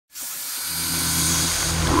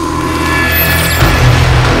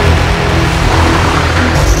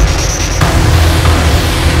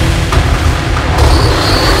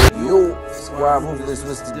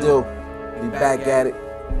back at it.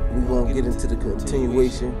 We're gonna get into the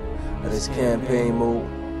continuation of this campaign mode.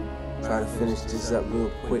 Try to finish this up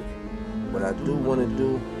real quick. What I do want to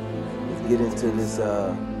do is get into this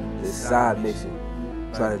this side mission.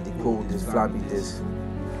 Try to decode this floppy disk.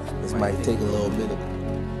 This might take a little minute,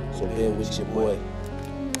 so bear with your boy.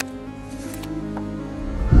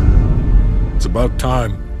 It's about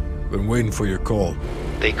time. Been waiting for your call.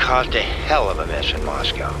 They caused a hell of a mess in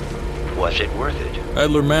Moscow. Was it worth it?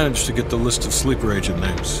 Adler managed to get the list of sleeper agent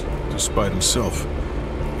names, despite himself.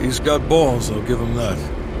 He's got balls, I'll give him that.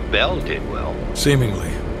 Bell did well.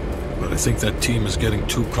 Seemingly. But I think that team is getting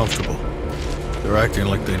too comfortable. They're acting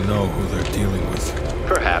like they know who they're dealing with.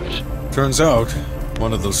 Perhaps. Turns out,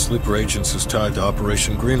 one of those sleeper agents is tied to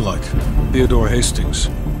Operation Greenlight. Theodore Hastings.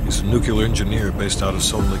 He's a nuclear engineer based out of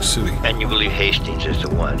Salt Lake City. And you believe Hastings is the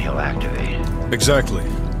one he'll activate? Exactly.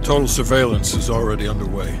 Total surveillance is already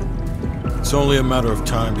underway. It's only a matter of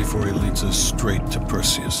time before he leads us straight to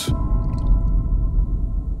Perseus.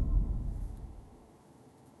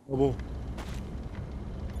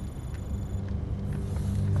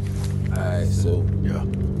 Alright, so Yeah.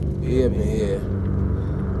 we have been here.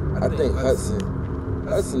 I think Hudson's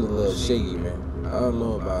a little shaky, man. I don't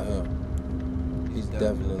know about him. He's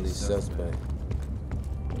definitely suspect.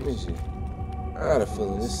 Let me see. I got a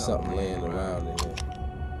feeling there's something laying around in here.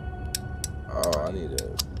 Oh, I need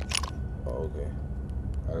to. Oh, okay.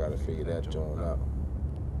 I gotta figure that joint out.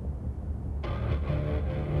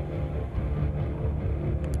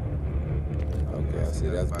 Okay, I see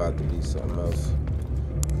that's about to be something else.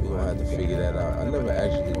 We're gonna have to figure that out. I never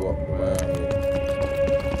actually walked around here.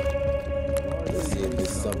 Let's see if there's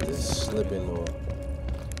something slipping or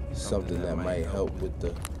something that might help with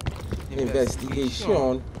the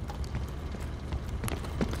investigation.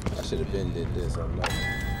 I should have been did this. I'm not.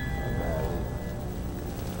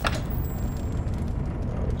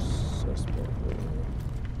 Oh, suspect.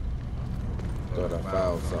 Thought I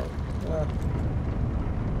found something.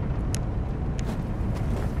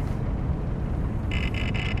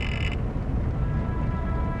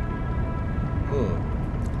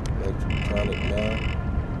 Electronic now.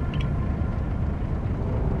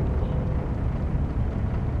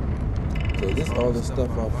 So this all the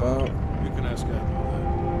stuff I found. You can ask Adler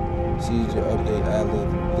that. Procedure update, Adler,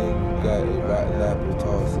 think you got a rotten apple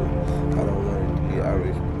tosser. I don't want it to be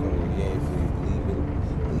Irish becoming a game for you.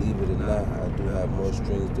 Believe it or not, I do have more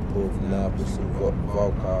strings to pull from now. Pursue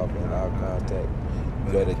Volkov and our contact,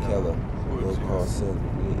 Greta Keller. We'll call Sims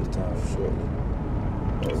with me at time shortly.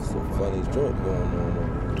 There's some funny joint going on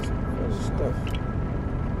over here. Some funny stuff.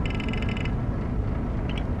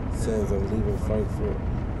 Sims, I'm leaving Frankfurt.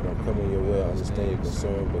 I'm coming your way. I understand your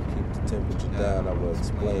concern, but keep the temperature down. I will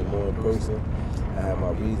explain more in person. I have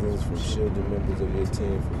my reasons from shielding members of your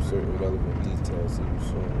team from certain relevant details. See you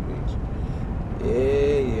soon, the beach.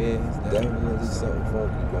 Yeah, it's definitely something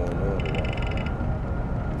funky going on around.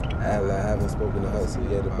 I haven't spoken to Hudson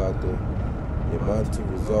yet about the Yamantu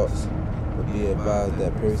results, but be advised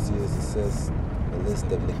that Perseus assessed a list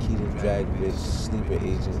of Nikita Dragovich sleeper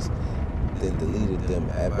agents, then deleted them.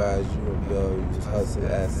 I advise you and Bell use Hudson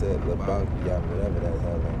asset Labankia, whatever that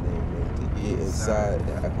hell that name is, to get inside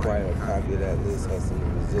and acquire a copy of that list. Hudson to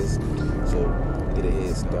resist, so get a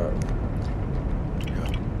head start.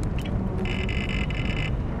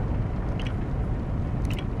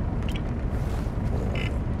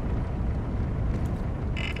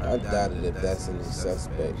 I doubt it if that's any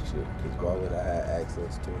suspect shit, because why would I have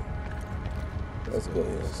access to it? Let's go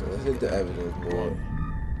here. So let's hit the evidence board.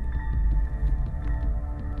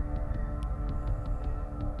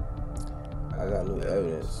 I got new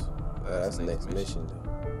evidence. That's next mission though.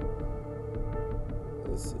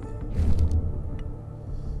 Let's see.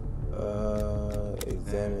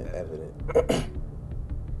 Examine evidence.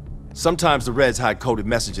 Sometimes the Reds hide coded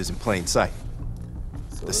messages in plain sight.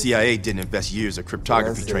 The CIA didn't invest years of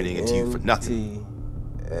cryptography training into you for nothing.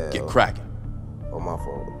 Get cracking. Oh, my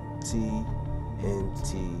fault.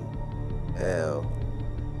 TNTLAAA.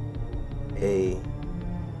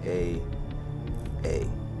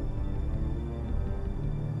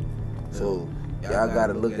 So y'all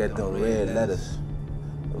gotta look at them red letters.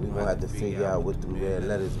 We gonna have to figure out what them red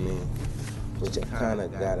letters mean, which I kinda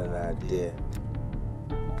got an idea.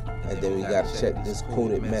 And then we gotta check this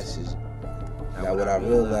coded message. Now what I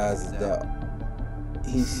realized is that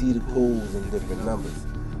he see the codes in different numbers.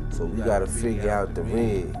 So we gotta figure out the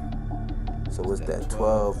red. So what's that?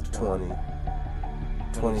 12, 20,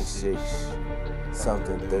 26,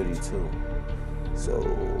 something 32. So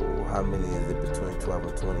how many is it between 12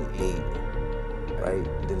 and 28? Right?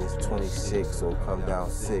 Then it's 26, so come down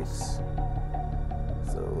 6.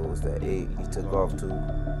 So what's that? 8. He took off 2.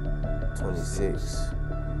 26.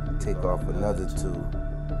 Take off another 2.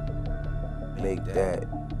 Make that,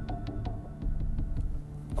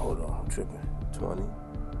 hold on, I'm tripping, 20,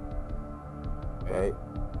 right?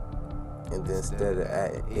 And then instead of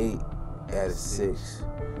adding 8, add a 6.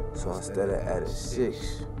 So instead of adding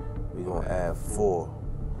 6, we're gonna add 4.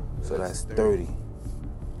 So that's 30.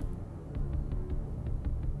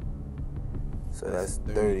 So that's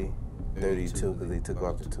 30, 32, because they took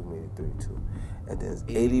off the 2, made it 32. And then it's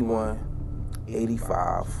 81,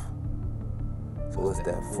 85. So what's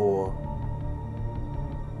that, 4?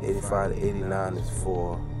 85 to 89 is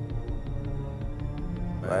 4,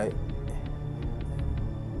 right?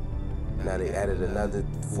 Now they added another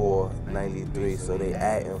 4, 93, so they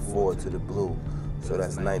adding 4 to the blue, so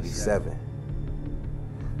that's 97.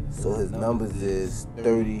 So his numbers is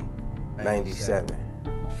 30, 97.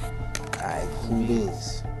 Alright, who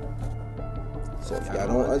this? So if y'all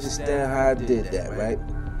don't understand how I did that, right?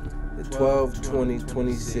 The 12, 20,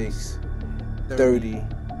 26, 30,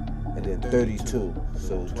 and then 32.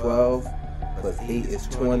 So 12 plus 8 is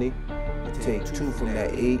 20. You take 2 from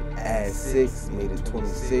that 8, add 6, made it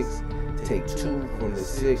 26. Take 2 from the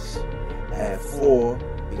 6, add 4,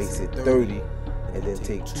 makes it 30. And then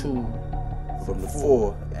take 2 from the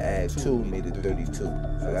 4, add 2, made it 32.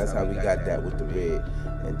 So that's how we got that with the red.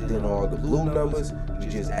 And then all the blue numbers, you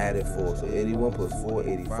just added 4. So 81 plus 4,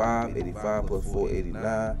 85. 85 plus 4,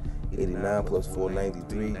 89. 89 plus 4,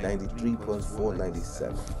 93. 93 plus 4,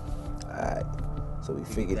 97. Alright, so we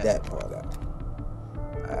figured that part out.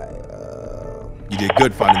 Alright, you did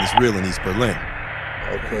good finding this reel in East Berlin.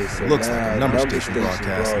 Okay, so looks like a number station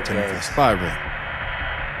broadcast intended for a spy ring.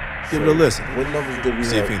 Give it a listen. What numbers did we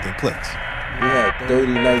See if anything clicks. We had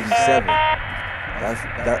 3097.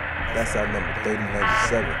 That's our number,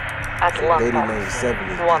 3097. Atlanta. 3097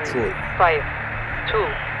 is 1, Detroit. 5,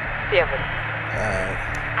 2, 7. Alright.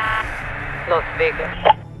 Las Vegas.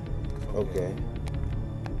 Okay.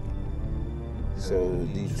 So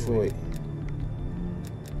Detroit.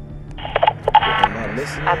 Am I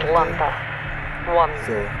missing Atlanta. 1,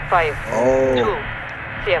 So, 5, oh, 2,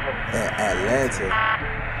 7. Atlanta.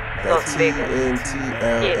 Las That's Vegas.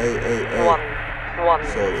 TNTLAAA. 1, 1,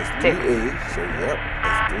 So it's 3 6. A's. So yep,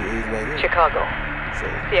 that's 3 A's right here. Chicago. So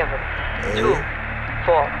 7, A, 2,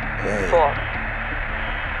 4, A, 4.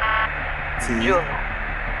 T, June.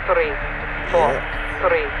 3, 4, Yep.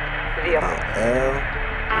 3, 0. L,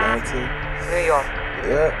 Atlanta. New York.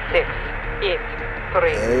 Yep. 6, 8,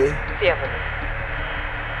 3, A, 7.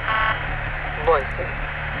 Boise.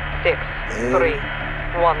 6, 3,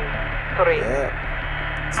 1, 3. Yep.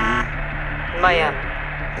 T, Miami.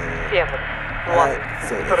 and 7, 1, Alright,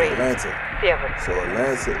 so it's 3, Atlanta. 7. So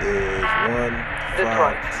Atlanta is 1, 5,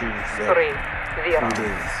 Detroit. 2, 3, 7. 0. 2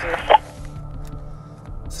 days.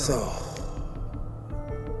 So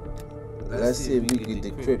let's see if we can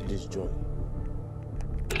decrypt this joint.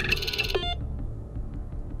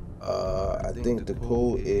 I think the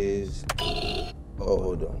code is,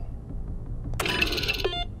 hold on.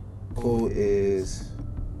 Code is,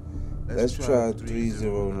 let's try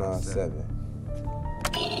 3097.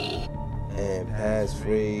 And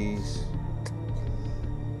passphrase,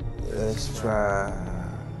 let's try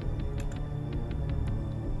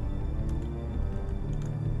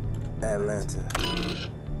Atlanta.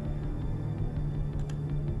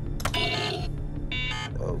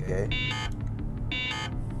 Okay.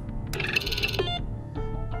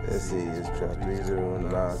 Let's see, let's try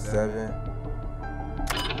 3097.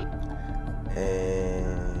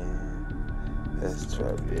 And let's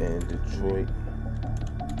try in Detroit.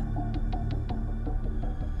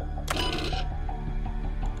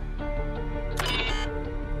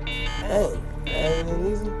 Hey, that ain't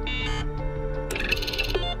easy.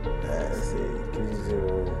 Let's see,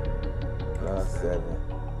 3097.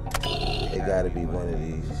 It gotta be one of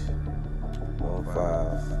these.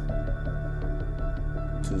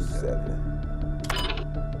 1527.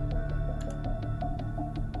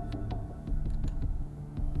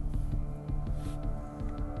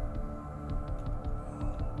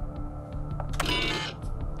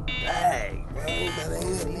 Dang, bro, that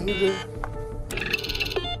ain't it neither.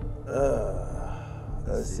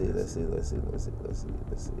 Let's see. Let's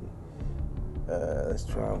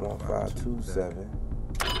try 1527.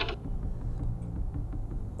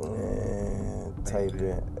 And type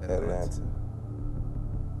in Atlanta.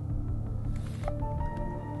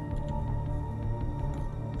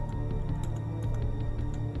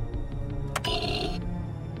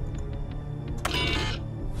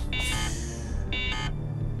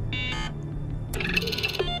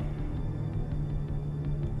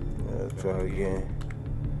 Let's try again.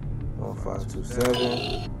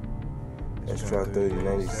 1527. Let's try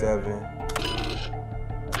 3097.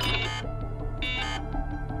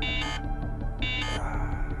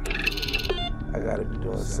 I gotta be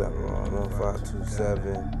doing something wrong.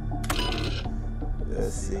 1527.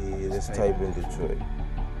 Let's see. Let's type in Detroit.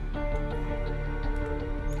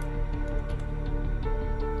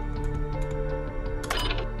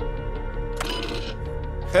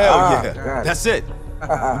 Hell yeah. Got That's it.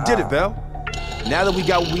 We did it, Bell. Now that we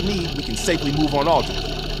got what we need, we can safely move on Aldrich.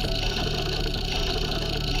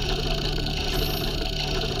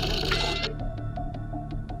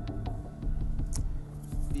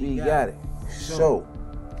 We got it. So,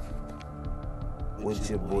 what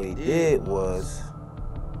your boy did was,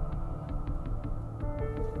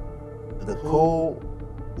 the code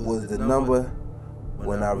was the number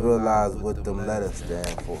when I realized what them letters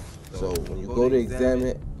stand for. So when you go to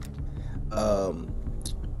examine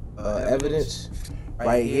evidence,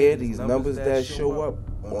 right here, these numbers that show up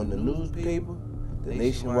on the newspaper, the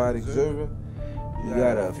Nationwide Observer, you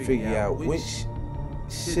gotta figure out which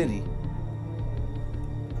city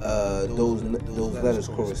those letters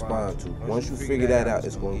correspond to. Once you figure that out,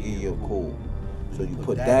 it's gonna give you a code. So you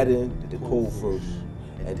put that in the code first,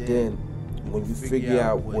 and then when you figure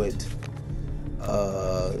out what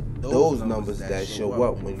those numbers that show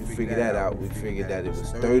up, when you figure that out, we figured that it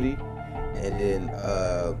was 30, and then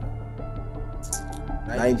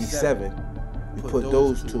 97. You put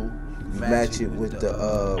those two, you match it with the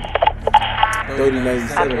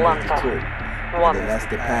 3097 with Detroit, and then that's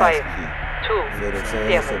the pass key. You know what I'm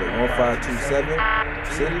saying? So the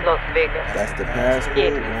 1527 city, that's the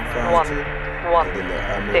passcode, 152,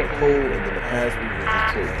 and then the code, and then the password is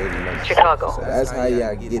Detroit, 3097. Chicago. So that's how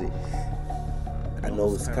y'all get it. I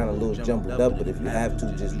know it's kind of a little jumbled up, but if you have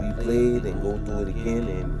to, just replay it and go through it again,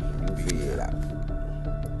 and you figure it out.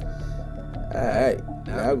 Alright,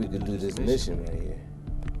 now we can do this mission right here.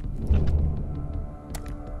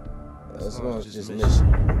 Let's launch this mission.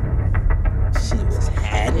 She was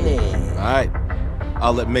happening. Alright.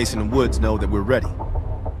 I'll let Mason and Woods know that we're ready.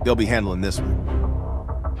 They'll be handling this one.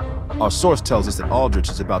 Our source tells us that Aldrich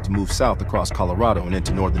is about to move south across Colorado and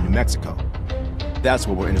into northern New Mexico. That's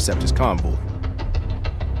where we'll intercept his convoy.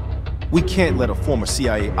 We can't let a former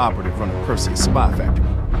CIA operative run a Perseus spy factory.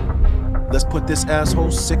 Let's put this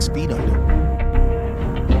asshole 6 feet under.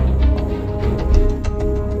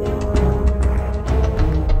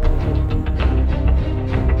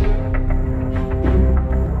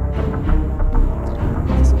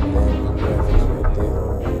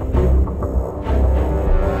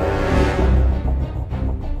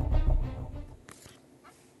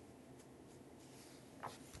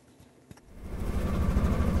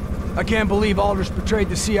 I can't believe Aldrich betrayed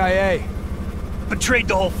the CIA. Betrayed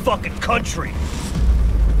the whole fucking country.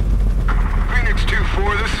 Phoenix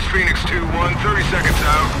 2-4, this is Phoenix 2-1, 30 seconds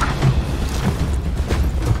out.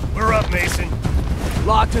 We're up, Mason.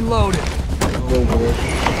 Locked and loaded. Target's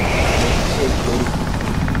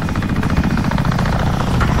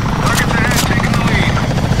ahead, taking the lead.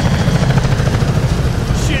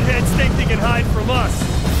 Shitheads think they can hide from us.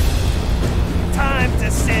 Time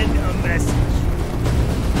to send a message.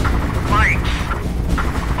 Lights.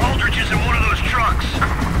 Aldrich is in one of those trucks.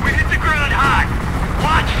 We hit the ground hot.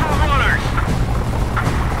 Watch for runners.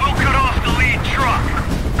 We'll cut off the lead truck.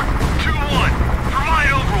 2-1.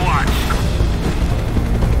 Provide overwatch.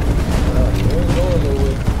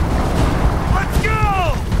 Let's go!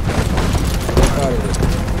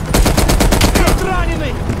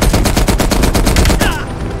 Раненый!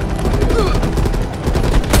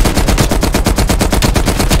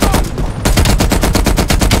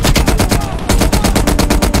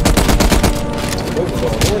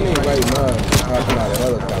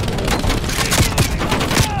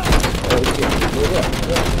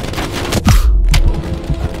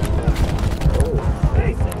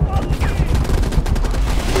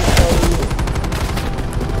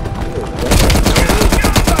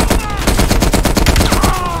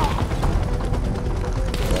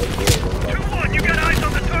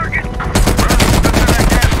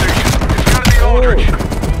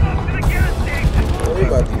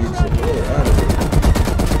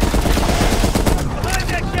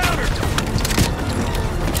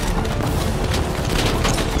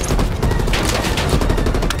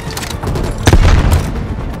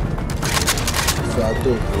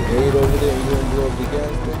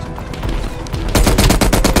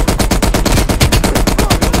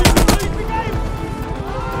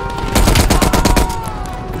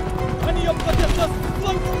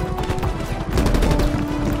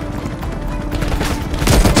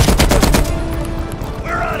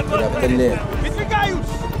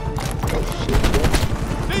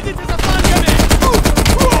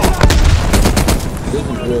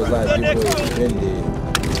 feels like people have been dead.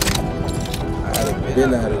 I'd have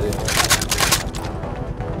been out of there.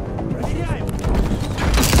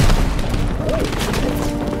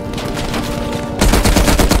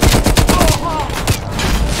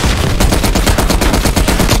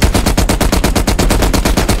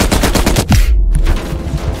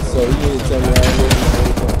 So you need to tell me how it is.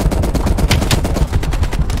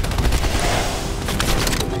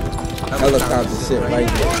 Helicopter sit right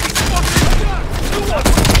there.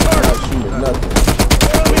 Not shooting nothing.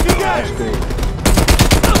 That's crazy.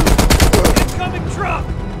 Incoming truck!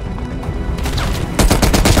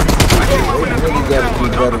 They really gotta do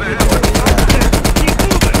better with that. Keep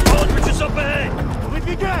moving! Aldrich is up ahead!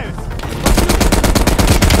 Выдвигаюсь!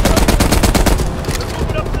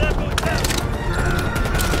 Moving up to that motel!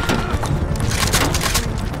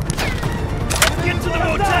 Get to the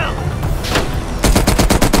motel!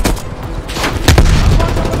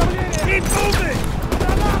 Keep moving!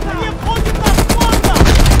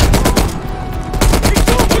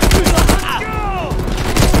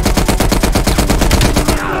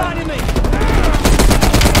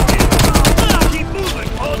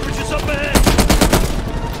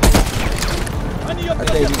 I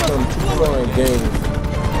think we come too far in games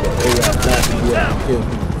that they have got to be able to kill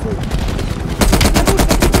people first.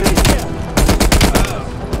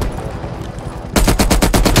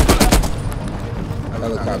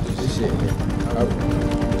 Helicopters and shit, man.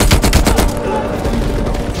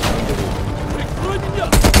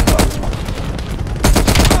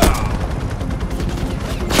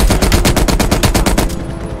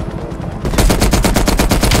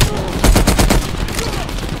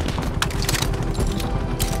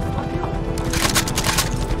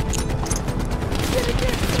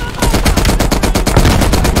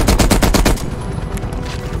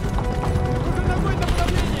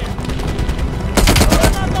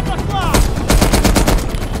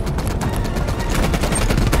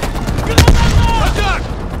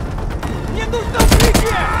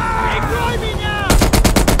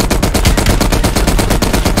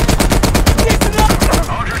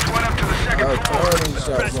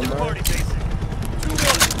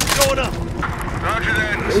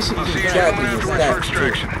 They should keep tracking your stats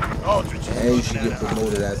too. And you should get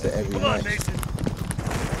promoted after every match.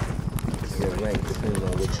 Get ranked depending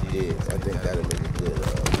on what you did. I think that'll make it good.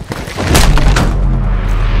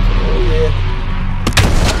 Oh yeah.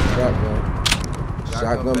 Shotgun.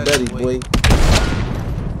 Shotgun Betty, boy.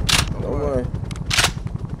 Don't worry.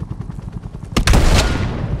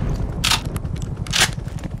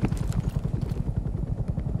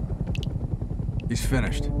 He's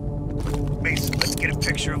finished. Mason, let's get a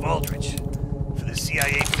picture of Aldrich for the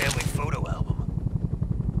CIA family photo album.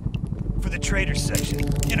 For the traders section.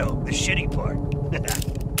 You know, the shitty part.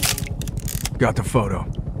 Got the photo.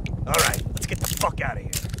 All right, let's get the fuck out of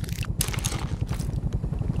here.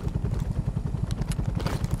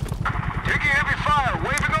 Taking heavy fire,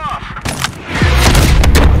 waving off.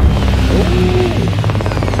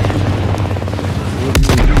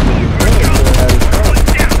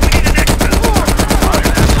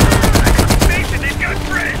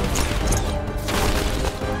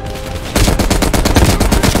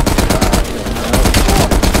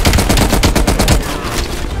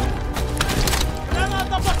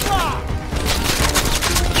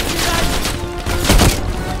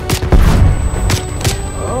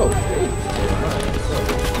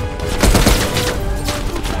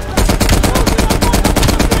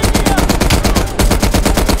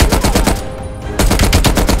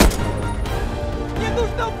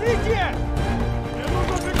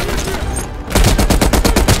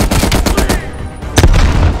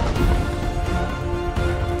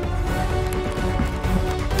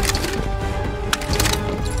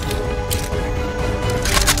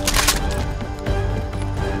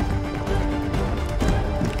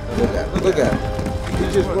 Look at him.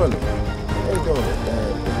 He's just running. Ain't doing it,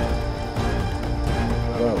 man.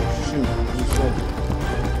 Oh, shoot. He's running.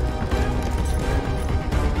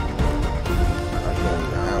 I can't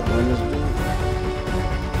outrun this dude.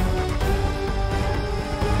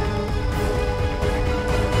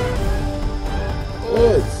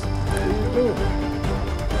 Woods. What are you doing?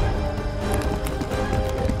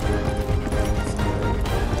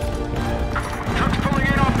 Truck's pulling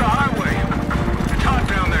in off the highway. It's hot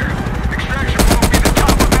down there. Extraction won't be the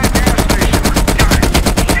top of that gas station. Got it.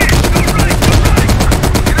 Shit, go right, go right.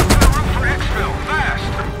 Get up to the roof for exfil, fast.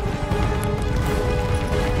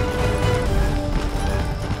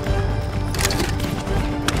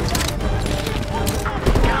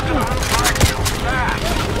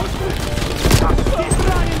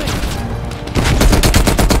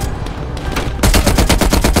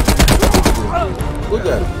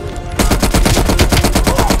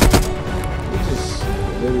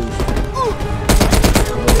 Мне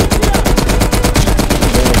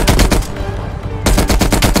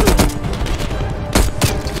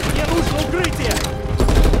нужно укрытие!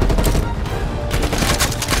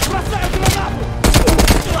 Бросаю гранату!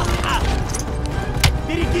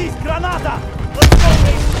 Берегись, граната!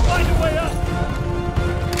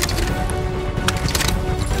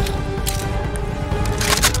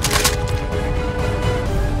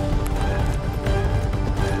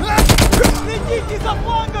 Следите за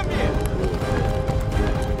флангами!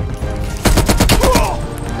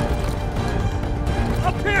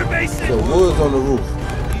 Up here, Mason! So Wood's on the roof.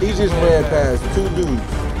 He just ran past two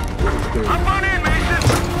dudes. I'm on in, Mason!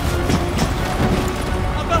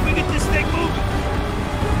 How about we get this thing moving?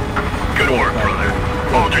 Good work, brother.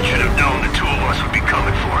 Aldrich should have known the two of us would be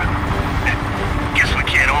coming for him. Guess we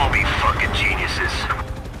can't all be fucking geniuses.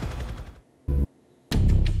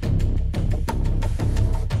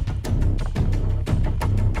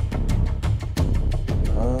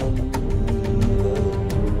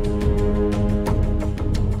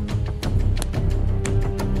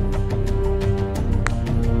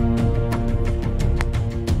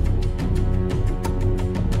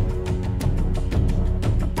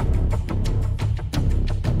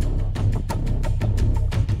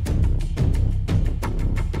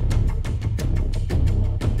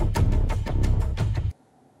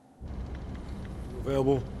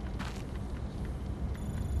 Available.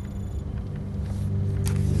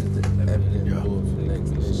 This is the evidence for the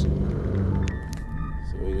next mission.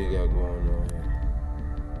 So what we got going on here?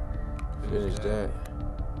 Finish that.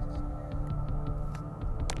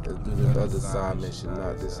 Let's do this other side mission,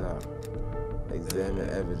 knock this out. Examine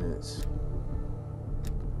evidence.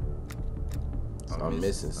 So I'm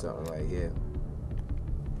missing something right here.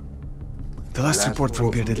 The last report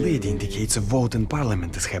from Bearded Lady indicates a vote in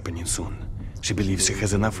Parliament is happening soon. She believes she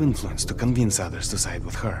has enough influence to convince others to side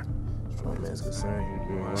with her.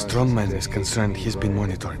 Strongman is concerned he's been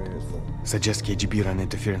monitored. Suggests KGB run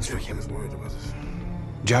interference for him.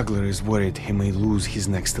 Juggler is worried he may lose his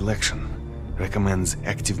next election. Recommends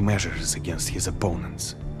active measures against his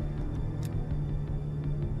opponents.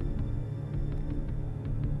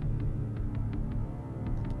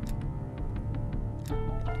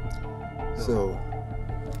 So,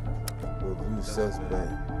 review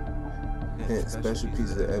suspect. Hint, special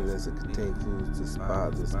pieces of evidence that contain clues to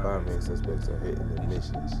spot the spy suspects are hitting the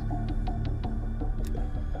missions.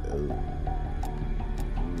 Oh,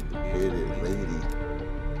 the bearded lady.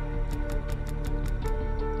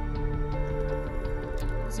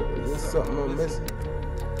 So is this something I'm missing?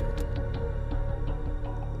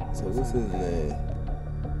 So this is name.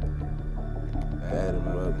 Adam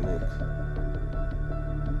Rudnick.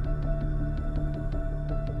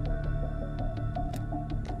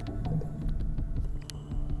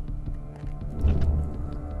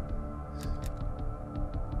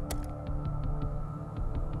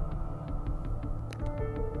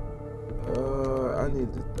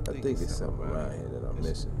 I think it's something around here that I'm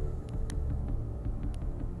missing.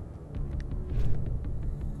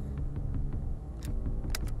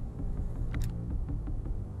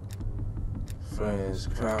 Franz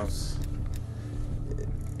Kraus.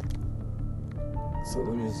 So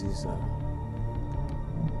let me see something.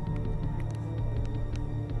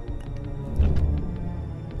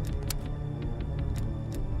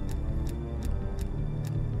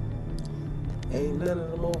 Ain't none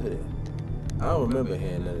of them over there. I don't remember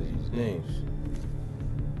hearing none of these names.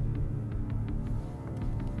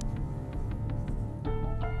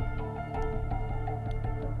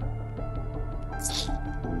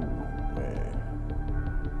 Ooh, man.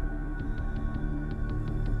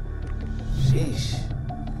 Sheesh.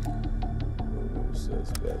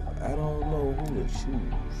 Suspect. I don't know who to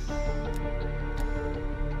choose.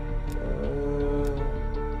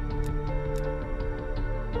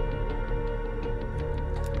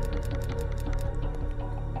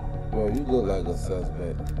 Bro, you look like a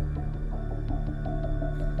suspect.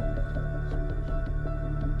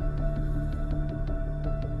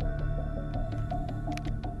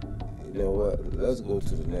 You know what? Let's go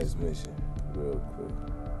to the next mission real quick.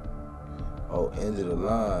 Oh, end of the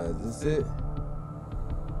line. Is this it?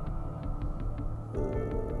 Oh,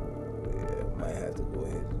 yeah. Might have to go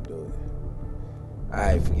ahead and do it.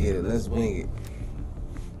 Alright, forget it. Let's wing it.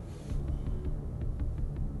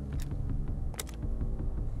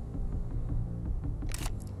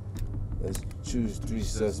 Let's choose 3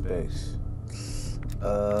 suspects.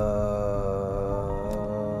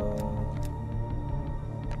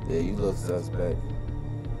 Yeah, you look suspect.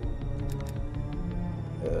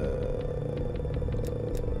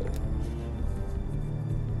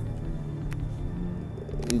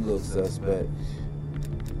 You look suspect.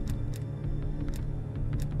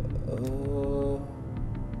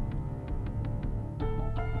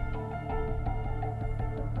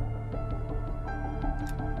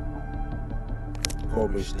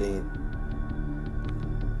 Korbestein.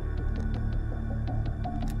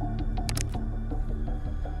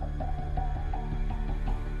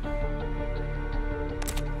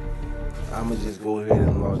 I'ma just go ahead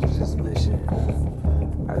and launch this mission.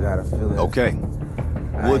 I got a feeling. Okay.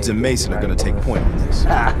 Woods and Mason are gonna take point on this.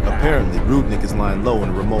 Apparently, Rudnick is lying low in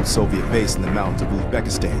a remote Soviet base in the mountains of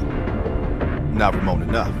Uzbekistan. Not remote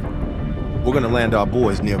enough. We're gonna land our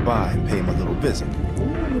boys nearby and pay him a little visit.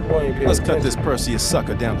 Let's cut this Perseus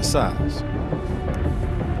sucker down to size.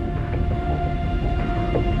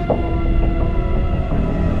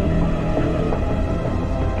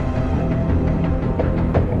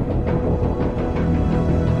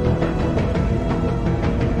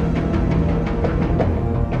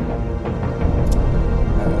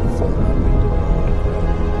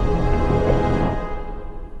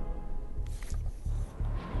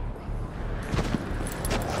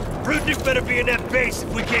 Rudnick better be in that base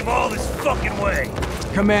if we came all this fucking way.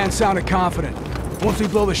 Command sounded confident. Once we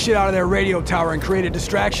blow the shit out of their radio tower and create a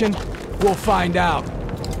distraction, we'll find out.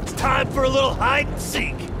 It's time for a little hide and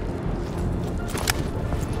seek.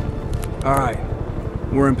 All right,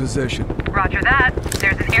 we're in position. Roger that.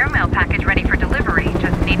 There's an airmail package ready for delivery.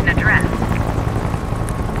 Just need an address.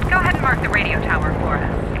 Go ahead and mark the radio tower for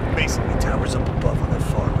us. Basically, tower's up above on that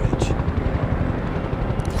far ridge.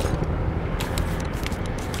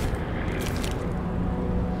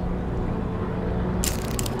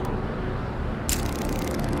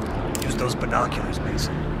 Those binoculars,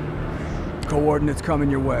 Mason. Coordinates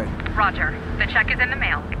coming your way. Roger. The check is in the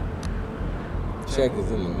mail. Check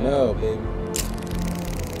is in the mail, baby.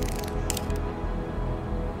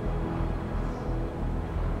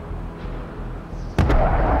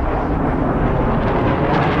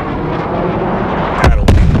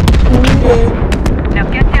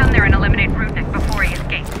 Now get down there and eliminate Rudnick before he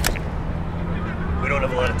escapes. We don't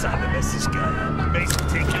have a lot of time to mess this guy up. Mason,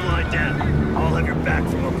 take your line down. I'll have your back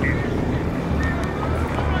from up here.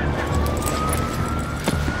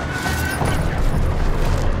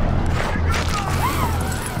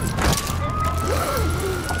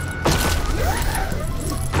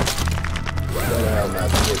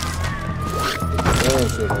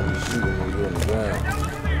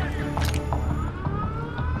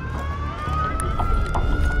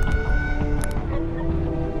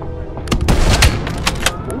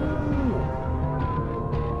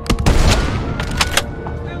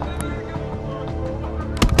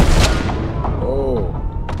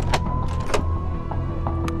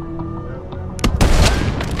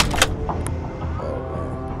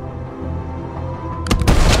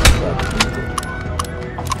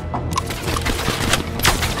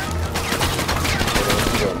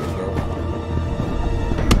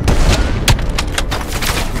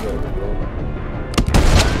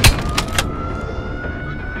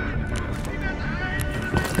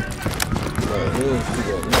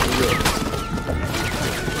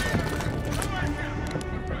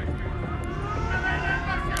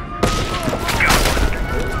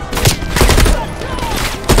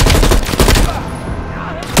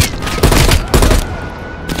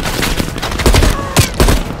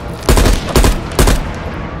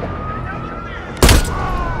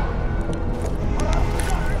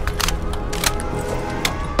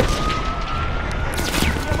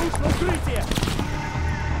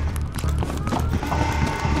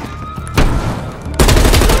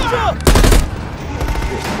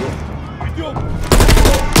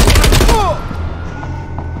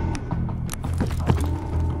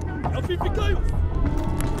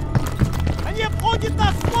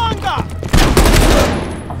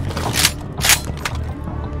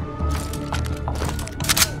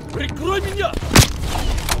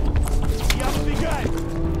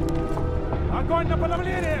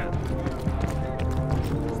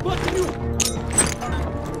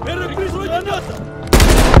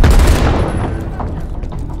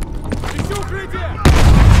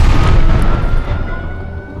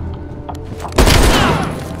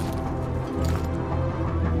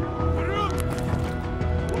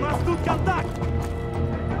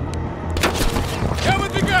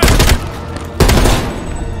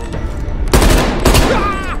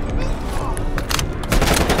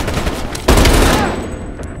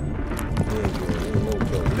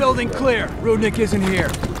 Building clear. Rudnick isn't here.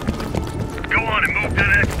 Go on and move to the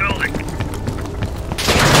next building.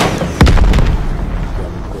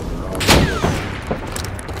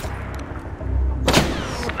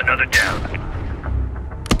 Another down.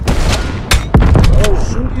 Oh,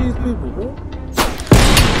 shoot these people, bro.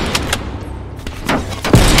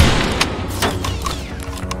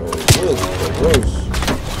 worse.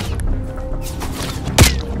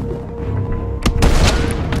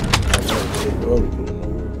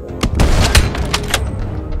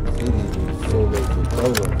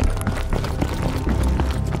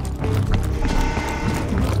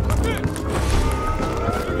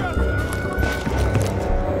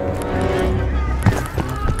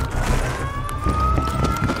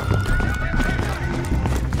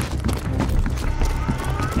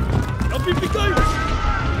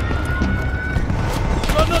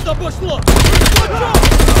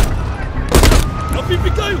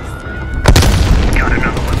 Got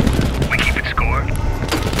another one. We keeping score?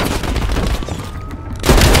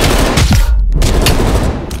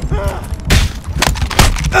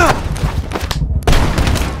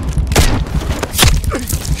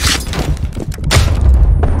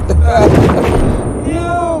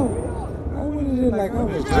 Yo! I went in there like I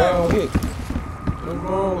was John Wick. What's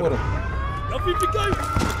wrong with him?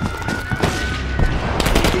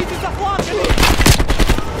 Decode the Floppy!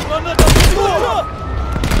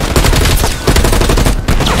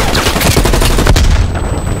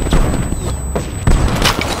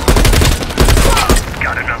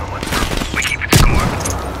 Got another one. We keep it score.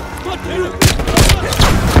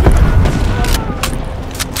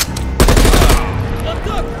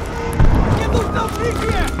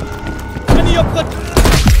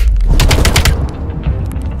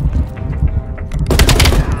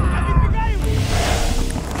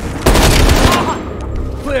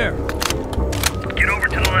 Clear. Get over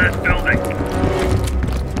to the last building.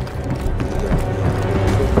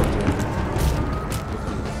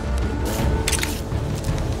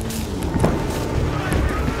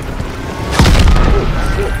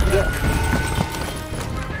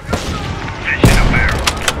 Vision a barrel.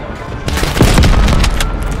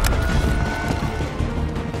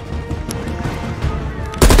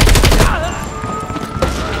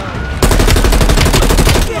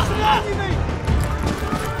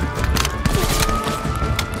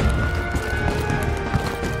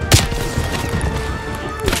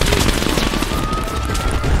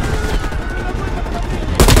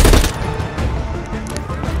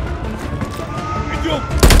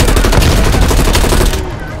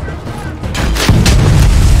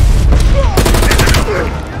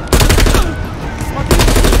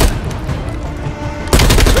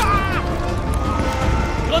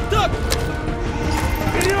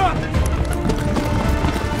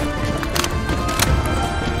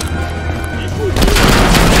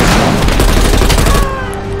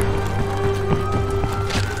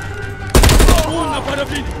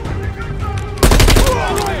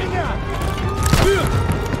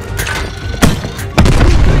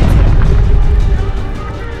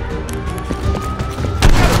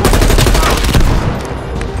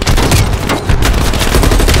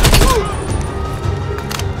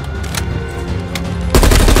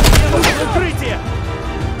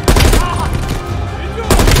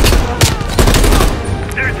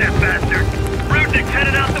 There's that bastard. Ruthless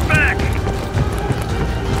headed out the back.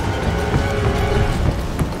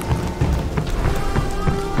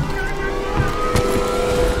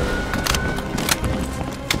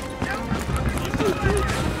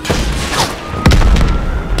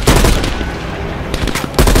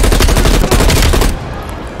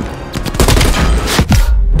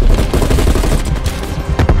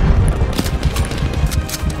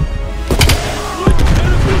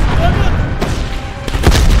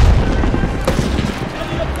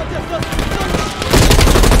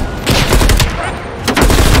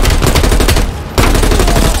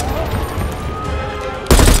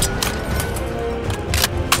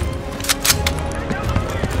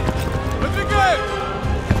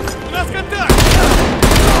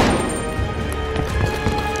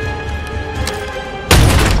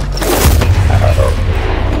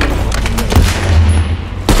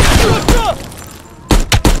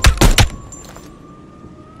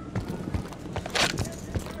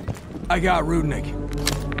 I got Rudnick.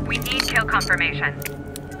 We need kill confirmation.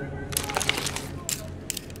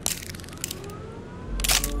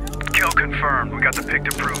 Kill confirmed. We got the pic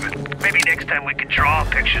to prove it. Maybe next time we can draw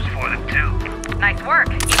pictures for them too. Nice work.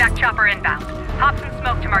 Evac chopper inbound. Pop some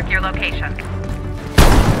smoke to mark your location.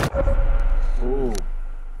 Ooh.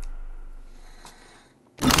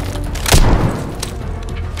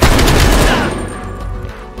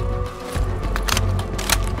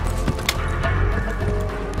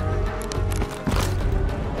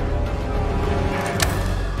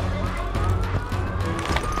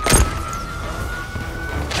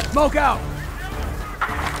 Smoke out!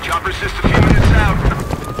 Chopper's just a few minutes out.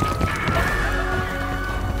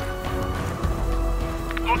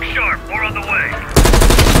 Look sharp, more on the way.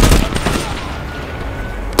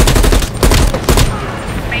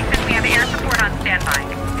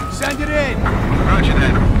 Roger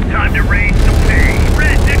that. Time to raise some pay.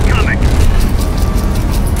 Red's incoming.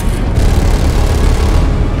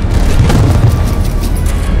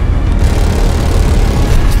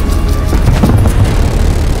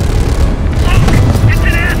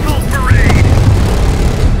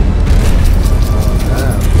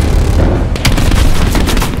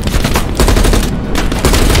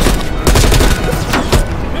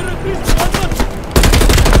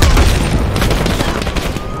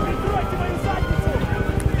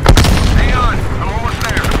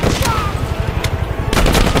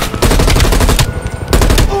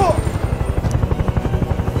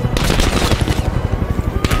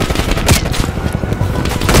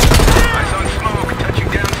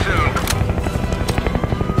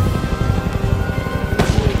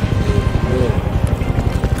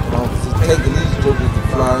 Taking these jokers to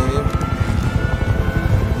fly in.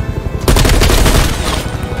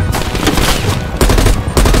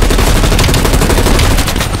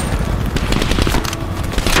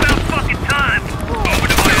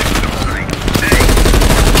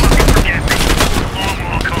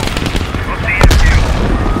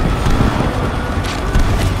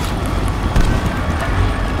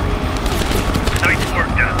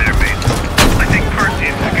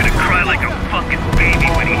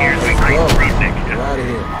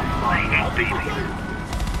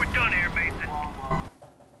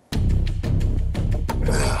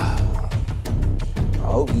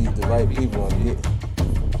 I hope these the right people I'm getting.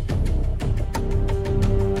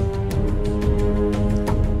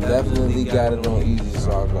 Definitely got it on easy,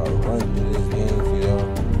 so I gotta run through this game for y'all.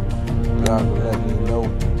 Y'all can let me know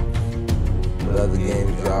what other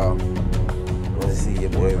games y'all wanna see your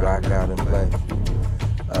boy rock out and play.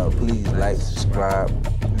 Please like, subscribe.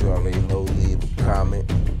 You already know, leave a comment.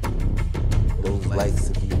 Those likes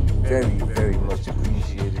would be very, very much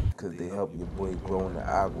appreciated because they help your boy grow in the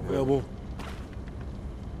algorithm. Available.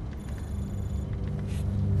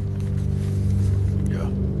 Yeah.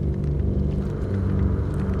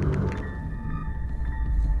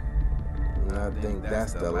 And I think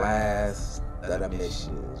that's the last of the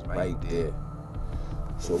missions right there.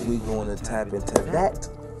 So we're going to tap into that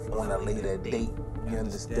on a later date. You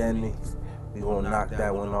understand me? We're going to knock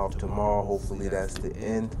that one off tomorrow. Hopefully that's the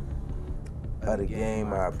end of the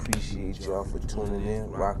game. I appreciate y'all for tuning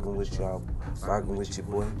in, rocking with y'all, rocking with your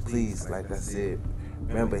boy. Please, like I said,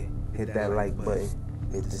 remember, hit that like button,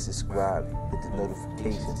 hit the subscribe, hit the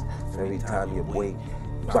notifications. So every time your boy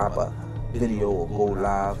drop a video or go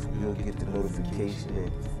live, you'll get the notification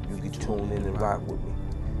and you can tune in and rock with me.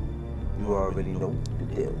 You already know the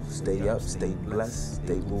deal. Stay up, stay blessed,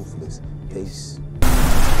 stay ruthless. Peace.